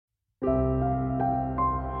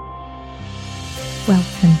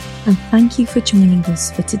Welcome and thank you for joining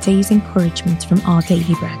us for today's encouragement from Our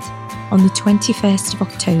Daily Bread on the 21st of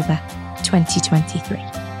October 2023.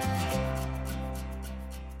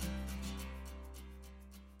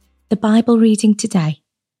 The Bible reading today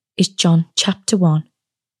is John chapter 1,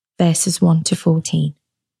 verses 1 to 14.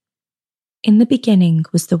 In the beginning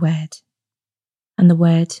was the Word, and the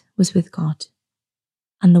Word was with God,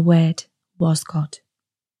 and the Word was God.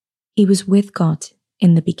 He was with God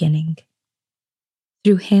in the beginning.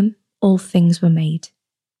 Through him all things were made.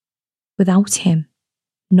 Without him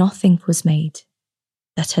nothing was made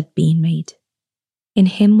that had been made. In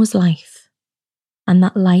him was life, and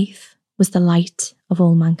that life was the light of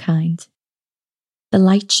all mankind. The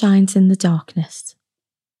light shines in the darkness,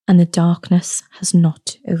 and the darkness has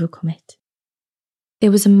not overcome it. There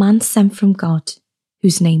was a man sent from God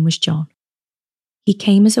whose name was John. He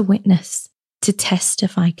came as a witness to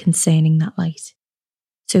testify concerning that light,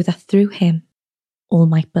 so that through him all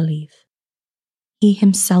might believe. He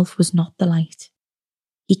himself was not the light.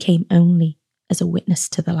 He came only as a witness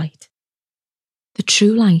to the light. The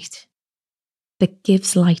true light that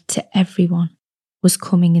gives light to everyone was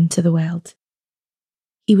coming into the world.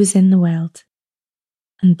 He was in the world,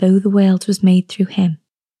 and though the world was made through him,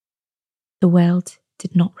 the world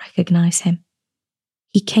did not recognize him.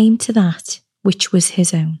 He came to that which was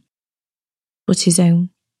his own, but his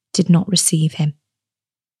own did not receive him.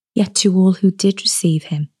 Yet to all who did receive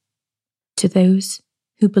him, to those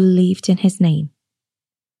who believed in his name,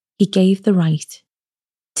 he gave the right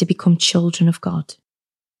to become children of God,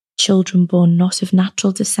 children born not of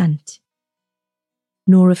natural descent,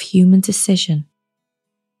 nor of human decision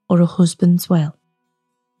or a husband's will,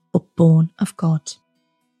 but born of God.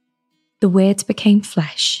 The Word became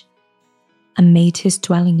flesh and made his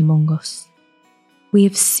dwelling among us. We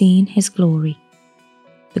have seen his glory,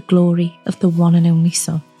 the glory of the one and only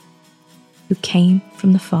Son, who came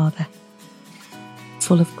from the Father,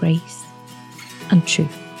 full of grace and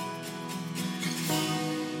truth.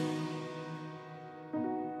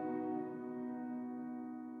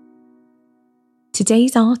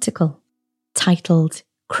 Today's article, titled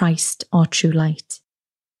Christ Our True Light,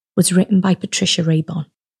 was written by Patricia Raybon.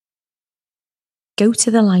 Go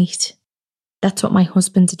to the light. That's what my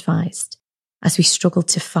husband advised as we struggled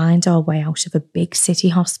to find our way out of a big city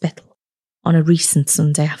hospital on a recent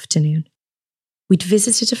Sunday afternoon. We'd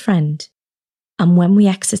visited a friend, and when we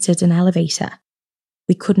exited an elevator,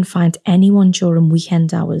 we couldn't find anyone during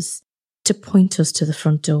weekend hours to point us to the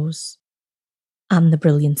front doors and the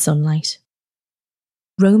brilliant sunlight.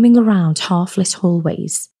 Roaming around half-lit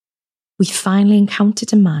hallways, we finally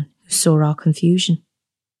encountered a man who saw our confusion.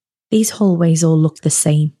 These hallways all look the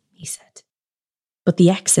same, he said, but the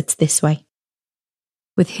exit's this way.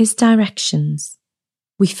 With his directions,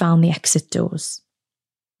 we found the exit doors,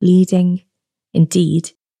 leading,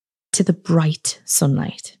 indeed, to the bright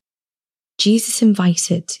sunlight. Jesus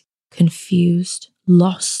invited confused,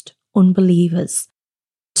 lost unbelievers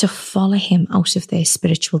to follow him out of their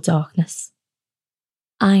spiritual darkness.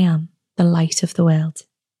 I am the light of the world.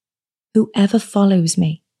 Whoever follows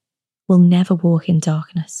me will never walk in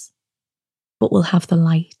darkness, but will have the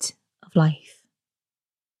light of life.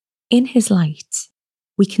 In his light,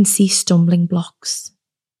 we can see stumbling blocks,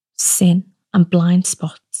 sin and blind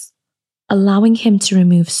spots, allowing him to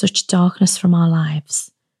remove such darkness from our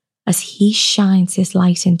lives as he shines his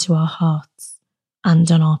light into our hearts and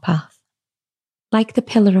on our path. Like the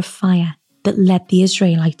pillar of fire that led the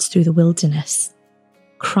Israelites through the wilderness,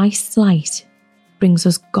 Christ's light brings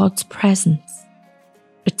us God's presence,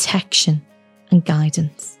 protection and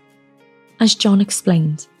guidance. As John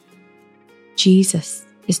explained, Jesus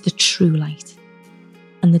is the true light,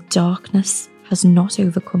 and the darkness has not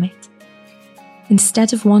overcome it.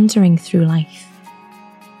 Instead of wandering through life,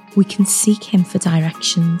 we can seek him for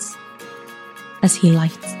directions as he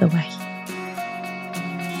lights the way.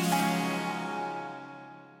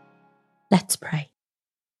 Let's pray.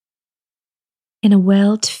 In a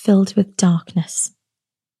world filled with darkness,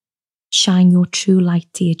 shine your true light,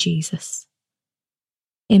 dear Jesus,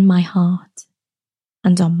 in my heart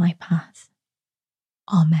and on my path.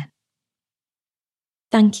 Amen.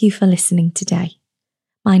 Thank you for listening today.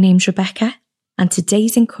 My name's Rebecca, and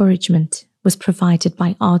today's encouragement was provided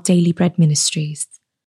by Our Daily Bread Ministries.